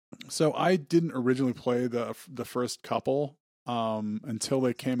 So I didn't originally play the first couple until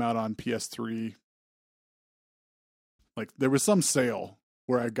they came out on PS3. Like there was some sale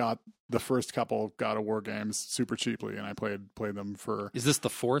where I got the first couple God of War games super cheaply, and I played them for. Is this the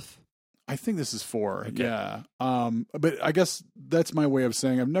fourth? I think this is 4. Okay. Yeah. But I guess that's my way of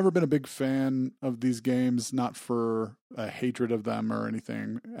saying I've never been a big fan of these games, not for a hatred of them or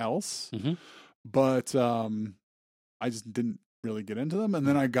anything else, but I just didn't really get into them. And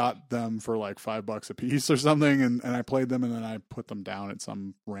then I got them for like $5 a piece or something, and I played them, and then I put them down at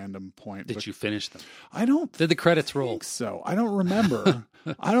some random point. Did you finish them? I don't Did the credits roll? think so. I don't remember.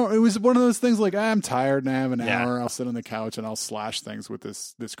 It was one of those things like, I'm tired and I have an hour. I'll sit on the couch and I'll slash things with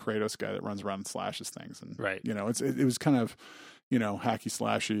this Kratos guy that runs around and slashes things. And, it was kind of, hacky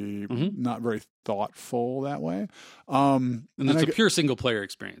slashy, not very thoughtful that way. And it's a pure single player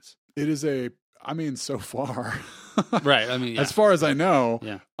experience. It is so far. Right. I mean, as far as I know.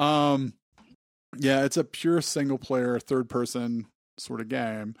 Yeah. It's a pure single player, third person sort of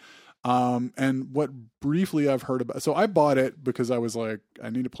game. And what briefly I've heard about, so I bought it because I was like,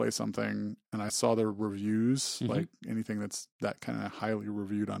 I need to play something, and I saw the reviews, like anything that's that kind of highly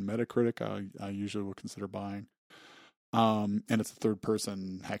reviewed on Metacritic, I usually will consider buying. And it's a third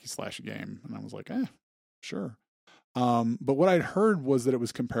person hacky slashy game. And I was like, sure. But what I'd heard was that it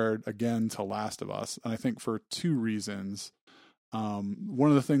was compared again to Last of Us. And I think for 2 reasons. One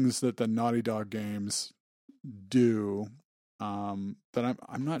of the things that the Naughty Dog games do, that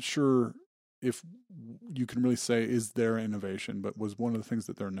I'm not sure if you can really say is their innovation, but was one of the things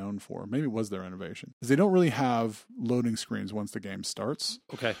that they're known for. Maybe it was their innovation, is they don't really have loading screens once the game starts.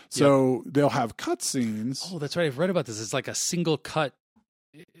 Okay. So they'll have cutscenes. Oh, that's right. I've read about this. It's like a single cut.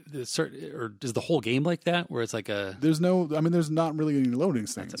 Or is the whole game like that, where it's like there's not really any loading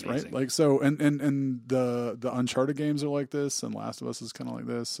things, right? Like, so, and the Uncharted games are like this, and Last of Us is kind of like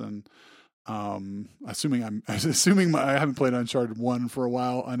this, and assuming I haven't played Uncharted 1 for a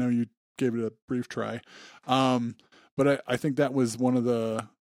while. I know you gave it a brief try, but I think that was one of the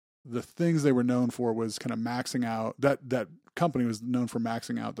things they were known for, was kind of maxing out that company was known for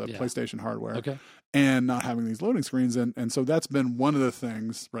maxing out the PlayStation hardware, and not having these loading screens, and so that's been one of the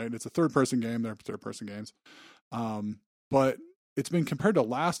things, right? It's a third person game; they're third person games, but it's been compared to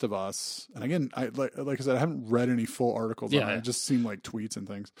Last of Us, and again, like I said, I haven't read any full articles on it. It just seemed like tweets and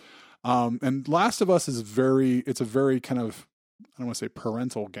things. And Last of Us is it's a very kind of, I don't want to say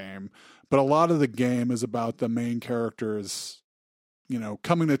parental game, but a lot of the game is about the main character's,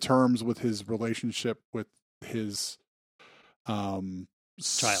 coming to terms with his relationship with his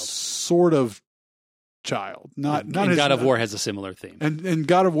sort of child. Not his, God of War has a similar theme. And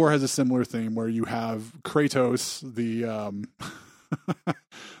God of War has a similar theme, where you have Kratos,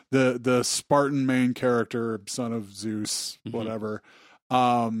 the Spartan main character, son of Zeus, whatever,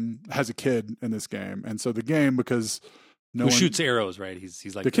 has a kid in this game. And so the game, because who shoots arrows, right?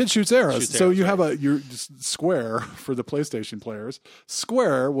 He's like the kid shoots arrows. So you have your Square, for the PlayStation players.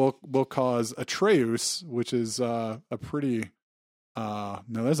 Square will cause Atreus, which is a pretty no,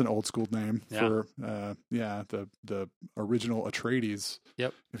 that's an old school name for the original Atreides.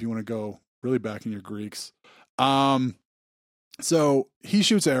 Yep. If you want to go really back in your Greeks. So he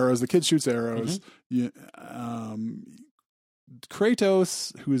shoots arrows. The kid shoots arrows.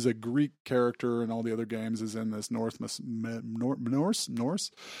 Kratos, who is a Greek character in all the other games, is in this Norse.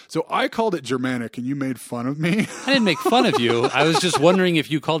 So I called it Germanic, and you made fun of me. I didn't make fun of you. I was just wondering if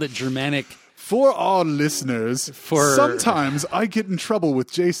you called it Germanic. For our listeners, sometimes I get in trouble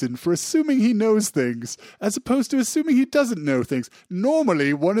with Jason for assuming he knows things, as opposed to assuming he doesn't know things.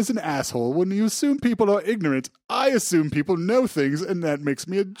 Normally, one is an asshole. When you assume people are ignorant, I assume people know things, and that makes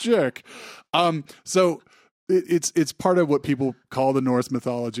me a jerk. So it's part of what people call the Norse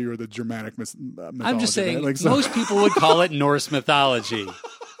mythology, or the Germanic mythology. I'm just saying, right? most people would call it Norse mythology.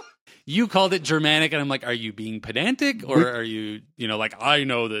 You called it Germanic, and I'm like, are you being pedantic, or are you, like, I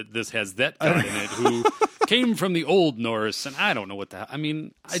know that this has that guy in it who came from the Old Norse, and I don't know what I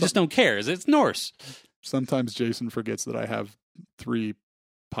just don't care. It's Norse. Sometimes Jason forgets that I have 3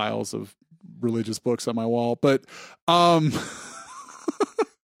 piles of religious books on my wall, but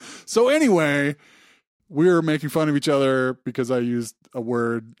so anyway, we're making fun of each other because I used a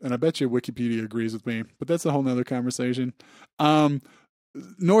word, and I bet you Wikipedia agrees with me, but that's a whole nother conversation.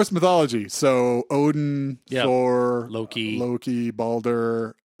 Norse mythology. So Odin, Thor, Loki,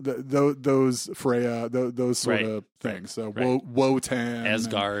 Balder, those Freya, those sort of things. So Wotan,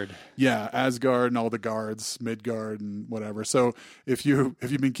 Asgard. Asgard and all the guards, Midgard and whatever. So if you've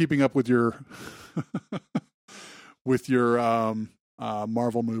been keeping up with your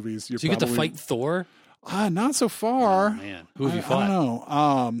Marvel movies, you get to fight Thor. Not so far. Oh, man, who have you fought? I don't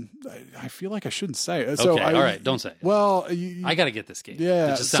know. I feel like I shouldn't say it. So all right, don't say it. Well, I got to get this game.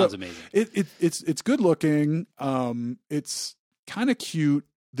 Yeah, it just sounds amazing. It's good looking. It's kind of cute.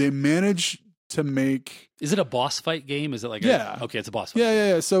 They manage to make. Is it a boss fight game? Is it like okay, it's a boss fight.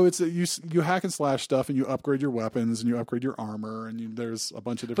 Yeah. So it's you hack and slash stuff, and you upgrade your weapons, and you upgrade your armor, and there's a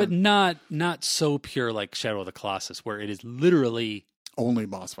bunch of different. But not so pure like Shadow of the Colossus, where it is literally only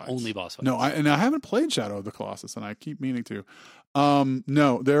boss fights. Only boss fights. No, I haven't played Shadow of the Colossus, and I keep meaning to.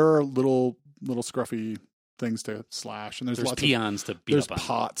 No, there are little scruffy things to slash, and there's lots peons to beat there's up on.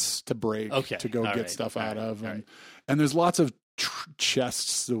 Pots to break to go get stuff out of, and there's lots of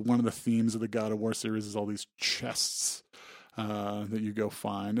chests. So one of the themes of the God of War series is all these chests that you go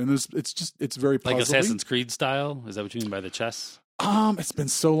find, and it's very puzzly. Like Assassin's Creed style. Is that what you mean by the chests? It's been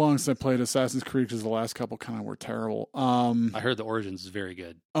so long since I played Assassin's Creed because the last couple kind of were terrible. I heard the Origins is very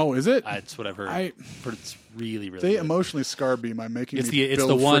good. Oh, is it? That's what I've heard. But it's really, really. They good. Emotionally scarred me by making. It's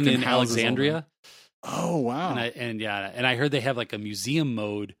the one in Alexandria. Oh wow! And I heard they have like a museum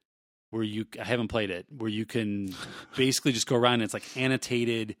mode where I haven't played it, where you can basically just go around and it's like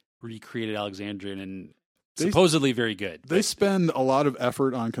annotated, recreated Alexandrian, and supposedly very good. They spend a lot of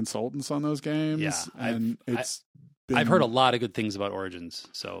effort on consultants on those games. Yeah, and I've heard a lot of good things about Origins,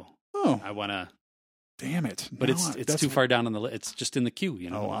 so I want to. Damn it! But it's too far down on the list. It's just in the queue,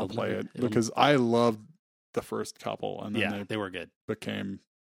 you know. Oh, I'll play it because I loved the first couple, and then they were good. Became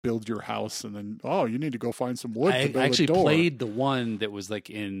build your house, and then you need to go find some wood. I to build actually a door. played the one that was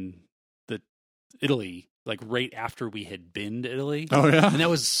like in Italy, like right after we had been to Italy. Oh yeah, and that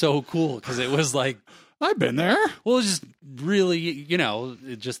was so cool because it was like I've been there. Well, it's just really,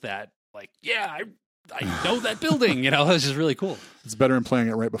 just that like I know that building. It was just really cool. It's better than playing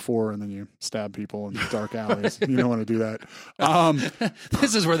it right before, and then you stab people in dark alleys. You don't want to do that.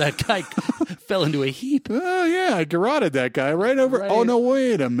 This is where that guy fell into a heap. Oh yeah, I garroted that guy right over. Right. Oh no,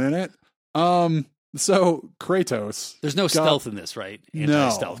 wait a minute. So Kratos. There's no stealth in this, right?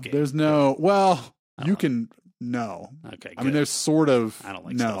 Anti-stealth game. There's no. Well, you can no. Okay. Good. I mean, there's sort of. I don't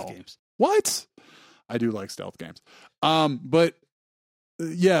like stealth games. What? I do like stealth games. But.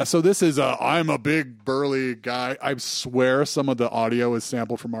 Yeah, so this is I'm a big burly guy. I swear some of the audio is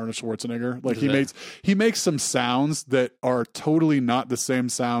sampled from Arnold Schwarzenegger. Like he makes some sounds that are totally not the same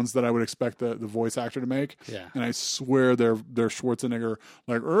sounds that I would expect the voice actor to make. Yeah. And I swear they're Schwarzenegger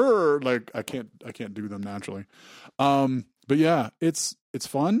like I can't do them naturally. But yeah, it's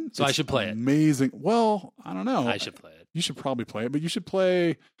fun. So I should play it. Amazing. Well, I don't know. I should play it. You should probably play it, but you should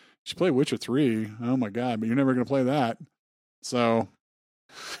play Witcher 3. Oh my god, but you're never going to play that. So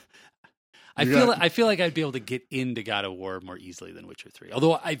I feel like I'd be able to get into God of War more easily than Witcher 3.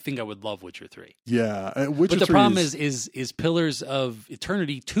 Although I think I would love Witcher 3. Yeah, but the problem is Pillars of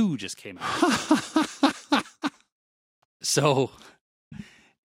Eternity 2 just came out. So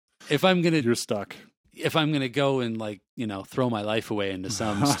if I'm gonna you're stuck. If I'm gonna go and throw my life away into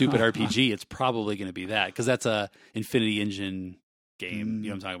some stupid RPG, it's probably gonna be that because that's a Infinity Engine game. You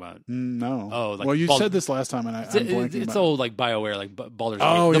know what I'm talking about? No. Oh, well, you said this last time, and I'm blanking. It's old like BioWare, like Baldur's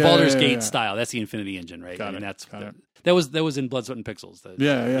Gate. Baldur's Gate style. That's the Infinity Engine, right? That was in Blood, Sweat, and Pixels.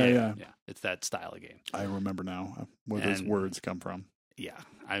 Yeah. It's that style of game. I remember now where those words come from. Yeah,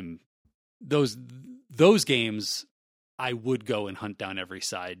 those games. I would go and hunt down every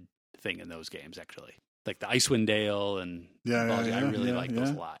side thing in those games. Actually, like the Icewind Dale and I really like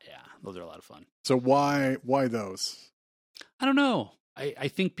those a lot. Yeah, those are a lot of fun. So why those? I don't know. I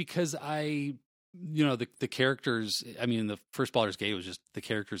think because the characters, I mean, the first Baldur's Gate was just, the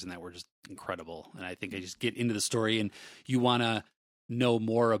characters in that were just incredible. And I think I just get into the story and you want to know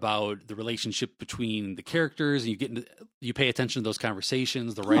more about the relationship between the characters and you pay attention to those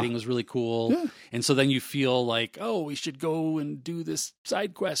conversations. The writing was really cool. Yeah. And so then you feel like, oh, we should go and do this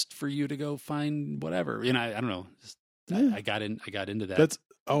side quest for you to go find whatever. I don't know. I got into that.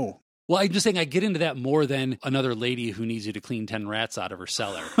 Well, I'm just saying I get into that more than another lady who needs you to clean 10 rats out of her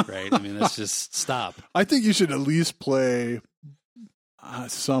cellar, right? I mean, let's just stop. I think you should at least play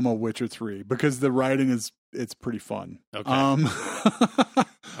some of Witcher 3 because the writing it's pretty fun. Okay. All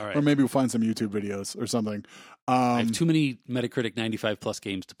right. Or maybe we'll find some YouTube videos or something. I have too many Metacritic 95 plus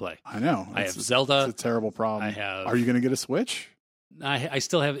games to play. I know. I have Zelda. It's a terrible problem. Are you going to get a Switch? I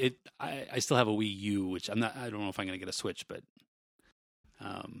still have it. I still have a Wii U, which I don't know if I'm going to get a Switch, but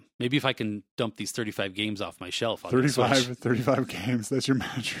maybe if I can dump these 35 games off my shelf, I'll 35 games. That's your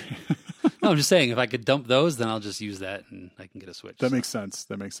metric. No, I'm just saying if I could dump those, then I'll just use that and I can get a Switch. That makes sense.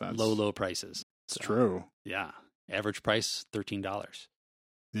 Low prices. It's true. Yeah. Average price $13.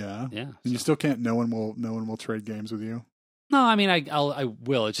 Yeah. Yeah. And you still can't. No one will trade games with you. No, I mean I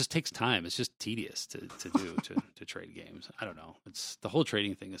will. It just takes time. It's just tedious to do to trade games. I don't know. It's the whole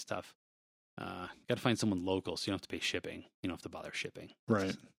trading thing is tough. Got to find someone local so you don't have to pay shipping. You don't have to bother shipping.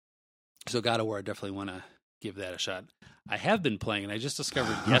 Right. So God of War, I definitely want to give that a shot. I have been playing, and I just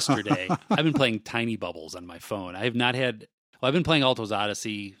discovered yesterday, I've been playing Tiny Bubbles on my phone. I have not had, I've been playing Alto's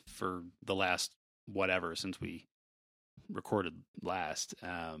Odyssey for the last whatever since we recorded last. So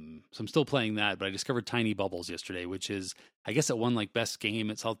I'm still playing that, but I discovered Tiny Bubbles yesterday, which is, I guess it won like best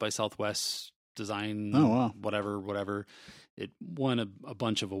game at South by Southwest design. Oh, wow. Whatever. It won a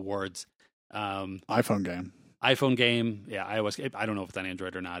bunch of awards. iPhone game. Yeah, iOS. I don't know if it's on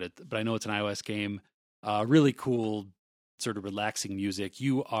Android or not, but I know it's an iOS game. Really cool, sort of relaxing music.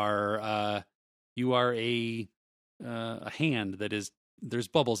 You are a hand that is. There's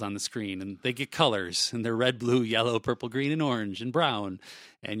bubbles on the screen, and they get colors, and they're red, blue, yellow, purple, green, and orange, and brown.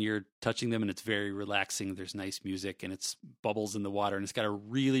 And you're touching them, and it's very relaxing. There's nice music, and it's bubbles in the water, and it's got a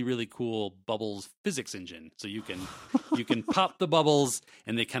really, really cool bubbles physics engine. So you can pop the bubbles,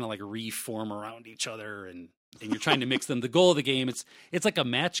 and they kind of like reform around each other, and you're trying to mix them. The goal of the game, it's like a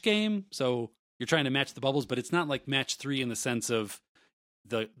match game. So you're trying to match the bubbles, but it's not like match 3 in the sense of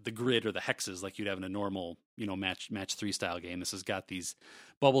the grid or the hexes like you'd have in a normal, match 3 style game. This has got these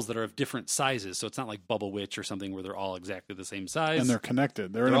bubbles that are of different sizes, so it's not like Bubble Witch or something where they're all exactly the same size. And they're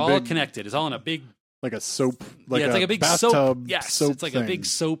connected. They're all connected. It's all in a big, like a soap. It's like a big bathtub soap. Yes, soap it's like thing. a big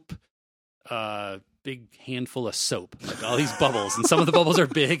soap. Big handful of soap, like all these bubbles, and some of the bubbles are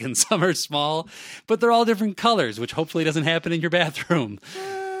big and some are small, but they're all different colors, which hopefully doesn't happen in your bathroom.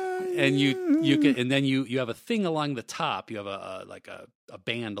 And you can, and then you have a thing along the top. You have a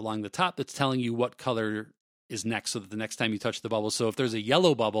band along the top that's telling you what color is next, so that the next time you touch the bubble. So if there's a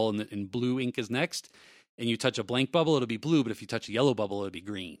yellow bubble and blue ink is next, and you touch a blank bubble, it'll be blue. But if you touch a yellow bubble, it'll be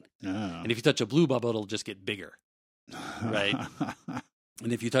green. Oh. And if you touch a blue bubble, it'll just get bigger, right?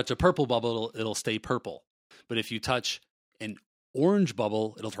 And if you touch a purple bubble, it'll stay purple. But if you touch an orange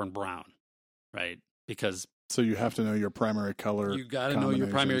bubble, it'll turn brown, right? Because so you have to know your primary color. You got to know your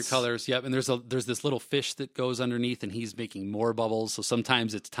primary colors. Yep. And there's this little fish that goes underneath, and he's making more bubbles. So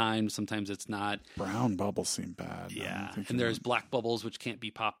sometimes it's timed, sometimes it's not. Brown bubbles seem bad. Yeah. And there's black bubbles which can't be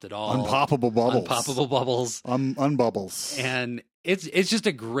popped at all. Unpoppable bubbles. Unpoppable bubbles. Unbubbles. And it's just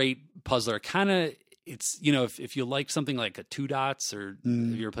a great puzzler. Kind of. It's, if you like something like a Two Dots, or have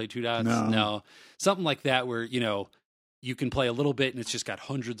you ever played Two Dots? No. Something like that where, you can play a little bit and it's just got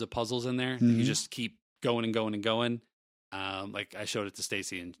hundreds of puzzles in there. Mm-hmm. You just keep going and going and going. Like I showed it to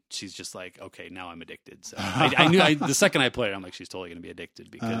Stacy and she's just like, okay, now I'm addicted. So I knew the second I played it, I'm like, she's totally going to be addicted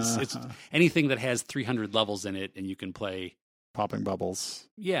because it's anything that has 300 levels in it and you can play popping bubbles.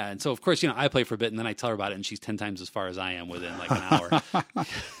 Yeah. And so of course, I play for a bit and then I tell her about it and she's 10 times as far as I am within like an hour.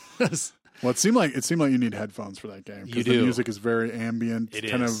 Well, it seemed like you need headphones for that game because the music is very ambient.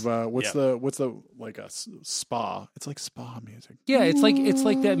 It kind is. Of what's the like a spa? It's like spa music. Yeah, it's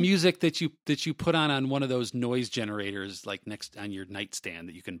like that music that you put on one of those noise generators like next on your nightstand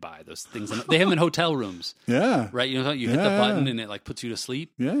that you can buy. Those things they have them in hotel rooms. Yeah, right. You hit the button and it like puts you to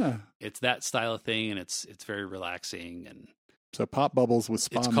sleep. Yeah, it's that style of thing, and it's very relaxing. And so pop bubbles with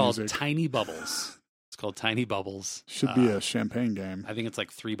spa music. It's called Tiny Bubbles. It's called Tiny Bubbles. Should be a champagne game. I think it's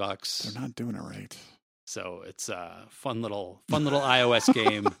like $3. They're not doing it right. So it's a fun little iOS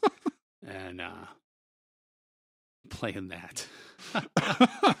game, and playing that.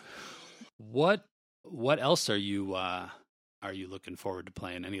 What else are you looking forward to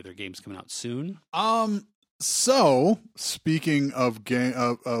playing? Any other games coming out soon? So speaking of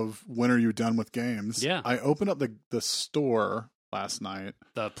of when are you done with games? Yeah, I opened up the store last night,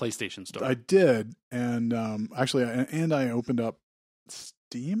 the PlayStation Store. I did, and actually, I opened up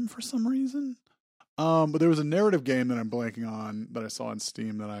Steam for some reason. But there was a narrative game that I'm blanking on that I saw on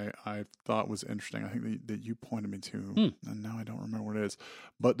Steam that I thought was interesting. I think that you pointed me to, and now I don't remember what it is.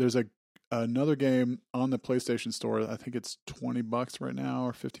 But there's another game on the PlayStation Store. I think it's $20 right now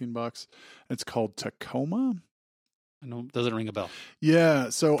or $15. It's called Tacoma. I know, doesn't ring a bell. Yeah,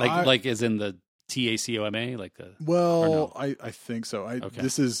 so like as in the TACOMA, like the. Well, no? I think so.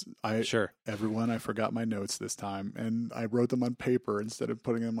 Okay. Sure. Everyone, I forgot my notes this time, and I wrote them on paper instead of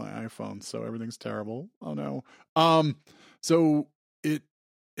putting them on my iPhone. So everything's terrible. Oh no. So it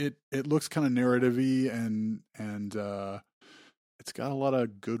looks kind of narrative-y and it's got a lot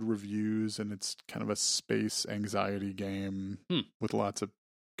of good reviews, and it's kind of a space anxiety game with lots of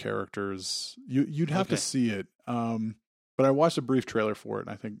characters. You'd have to see it. But I watched a brief trailer for it, and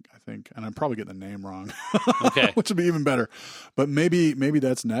I think, and I'm probably getting the name wrong, okay, which would be even better. But maybe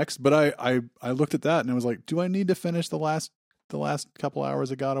that's next. But I looked at that and I was like, do I need to finish the last couple hours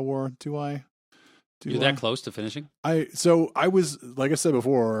of God of War? You're that close to finishing? I was, like I said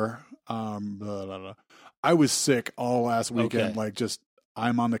before, I was sick all last weekend, like just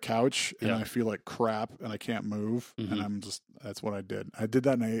I'm on the couch and Yeah. I feel like crap and I can't move. And that's what I did. I did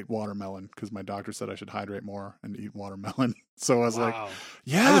that and I ate watermelon because my doctor said I should hydrate more and eat watermelon. So I was like,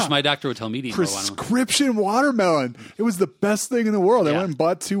 yeah. I wish my doctor would tell me to eat more watermelon. Prescription watermelon. It was the best thing in the world. I Yeah. went and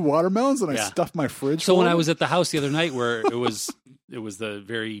bought 2 watermelons and I stuffed my fridge. So full when of I it. was at the house the other night where it was the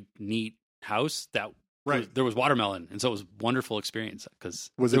very neat house that there was watermelon. And so it was a wonderful experience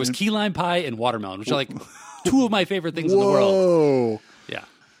because there was key lime pie and watermelon, which are like 2 of my favorite things in the world. Yeah.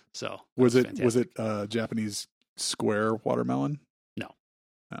 So was it Japanese square watermelon? No,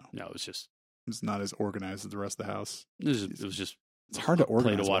 it was just it's not as organized as the rest of the house. It was just it's hard to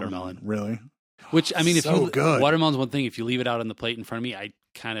organize plate of watermelon. Really? Which I mean, if so good. Watermelon's one thing. If you leave it out on the plate in front of me,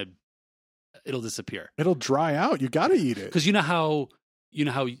 it'll disappear. It'll dry out. You got to eat it because you know how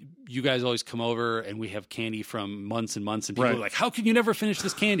you guys always come over and we have candy from months and months, and people are like, "How can you never finish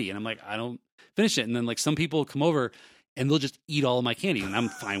this candy?" And I'm like, "I don't finish it." And then like some people come over and they'll just eat all of my candy, and I'm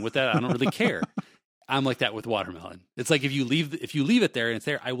fine with that. I don't really care. I'm like that with watermelon. It's like if you leave it there and it's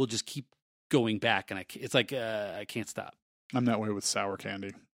there, I will just keep going back, and it's like I can't stop. I'm that way with sour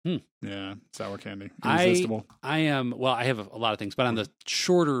candy. Yeah, sour candy, irresistible. I am. Well, I have a lot of things, but on the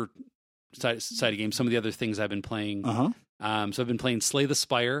shorter side of games, some of the other things I've been playing. So I've been playing Slay the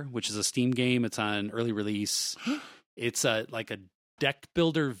Spire, which is a Steam game. It's on early release. It's like a deck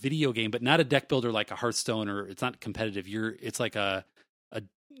builder video game, but not a deck builder like a Hearthstone, or it's not competitive. It's like a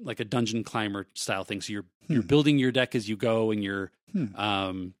dungeon climber style thing. So you're building your deck as you go, and you're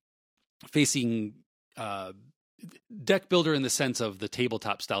facing deck builder in the sense of the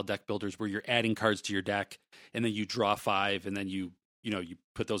tabletop style deck builders, where you're adding cards to your deck, and then you draw 5, and then you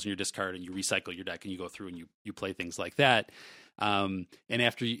put those in your discard, and you recycle your deck, and you go through and you play things like that. And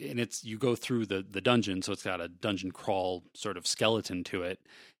after you go through the dungeon, so it's got a dungeon crawl sort of skeleton to it.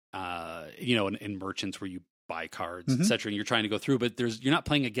 In merchants where you buy cards, etc. And you're trying to go through, but you're not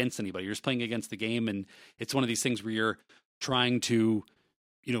playing against anybody. You're just playing against the game, and it's one of these things where you're trying to,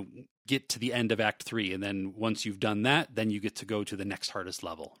 get to the end of Act 3, and then once you've done that, then you get to go to the next hardest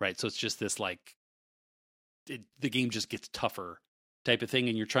level, right? So it's just this the game just gets tougher type of thing,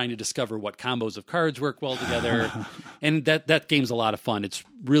 and you're trying to discover what combos of cards work well together. And that game's a lot of fun. It's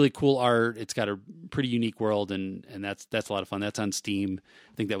really cool art. It's got a pretty unique world, and that's a lot of fun. That's on Steam.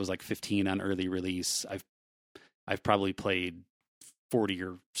 I think that was like 15 on early release. I've probably played 40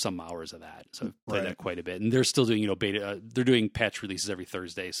 or some hours of that. So I've played that quite a bit. And they're still doing, beta. They're doing patch releases every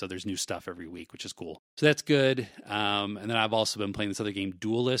Thursday, so there's new stuff every week, which is cool. So that's good. And then I've also been playing this other game,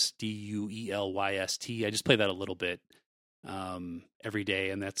 Duelist, Duelyst. I just play that a little bit every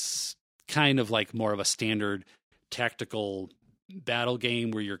day, and that's kind of like more of a standard tactical battle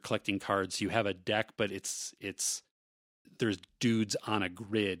game where you're collecting cards. You have a deck, but there's dudes on a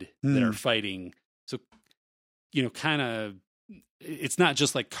grid that are fighting. So kind of, it's not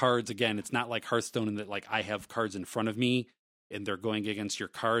just like cards. Again, it's not like Hearthstone in that like I have cards in front of me and they're going against your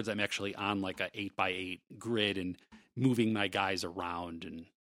cards. I'm actually on like a 8x8 grid and moving my guys around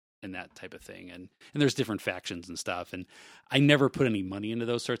and that type of thing. And there's different factions and stuff. And I never put any money into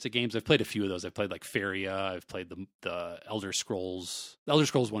those sorts of games. I've played a few of those. I've played like Faeria. I've played the Elder Scrolls. The Elder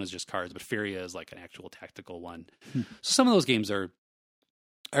Scrolls one is just cards, but Faeria is like an actual tactical one. So some of those games are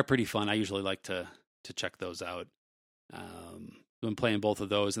pretty fun. I usually like to check those out. I've been playing both of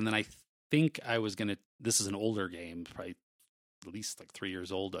those. And then I think this is an older game, probably at least like 3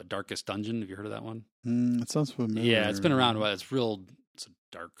 years old, Darkest Dungeon. Have you heard of that one? It sounds familiar. Yeah, it's been around a while. It's a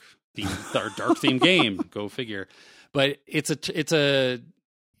dark theme game. Go figure. But it's a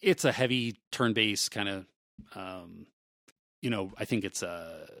heavy turn-based kind of, I think it's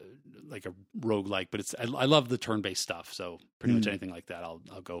like a roguelike, but I love the turn-based stuff. So pretty much anything like that, I'll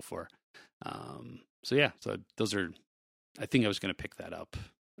go for. So those are, I think I was going to pick that up.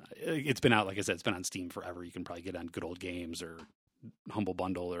 It's been out, like I said, it's been on Steam forever. You can probably get it on Good Old Games or Humble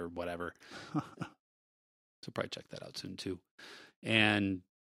Bundle or whatever. So probably check that out soon too. And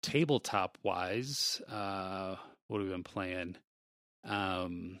tabletop wise, what have we been playing?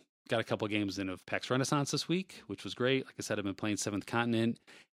 Got a couple games in of PAX Renaissance this week, which was great. Like I said, I've been playing Seventh Continent,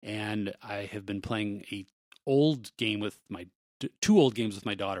 and I have been playing two old games with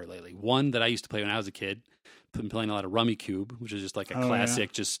my daughter lately. One that I used to play when I was a kid. Been playing a lot of Rummy Cube, which is just like a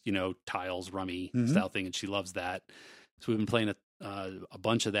classic, just tiles Rummy style thing, and she loves that. So we've been playing a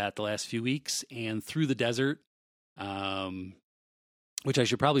bunch of that the last few weeks. And Through the Desert, which I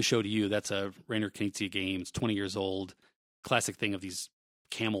should probably show to you. That's a Rainer Knizia game. It's 20 years old. Classic thing of these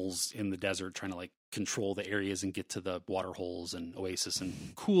camels in the desert trying to like control the areas and get to the water holes and oasis, and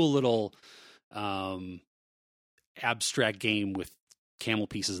cool little abstract game with camel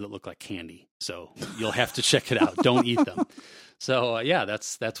pieces that look like candy. So you'll have to check it out. Don't eat them. So yeah,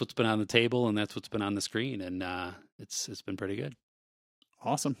 that's what's been on the table, and that's what's been on the screen, and it's been pretty good.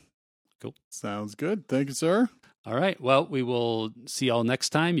 Awesome. Cool. Sounds good. Thank you, sir. All right. Well, we will see y'all next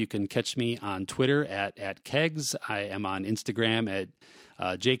time. You can catch me on Twitter at Kegs. I am on Instagram at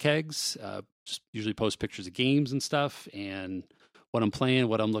JKegs. Just usually post pictures of games and stuff, and what I'm playing,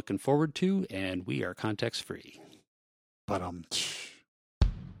 what I'm looking forward to, and we are context free. But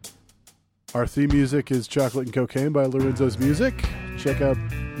our theme music is Chocolate and Cocaine by Lorenzo's Music. Check out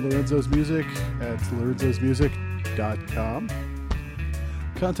Lorenzo's Music at lorenzosmusic.com.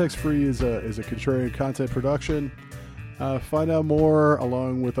 Context Free is a contrarian content production. Find out more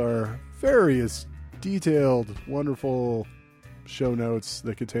along with our various detailed, wonderful show notes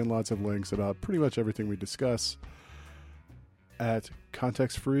that contain lots of links about pretty much everything we discuss at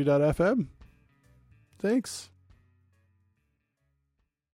contextfree.fm. Thanks.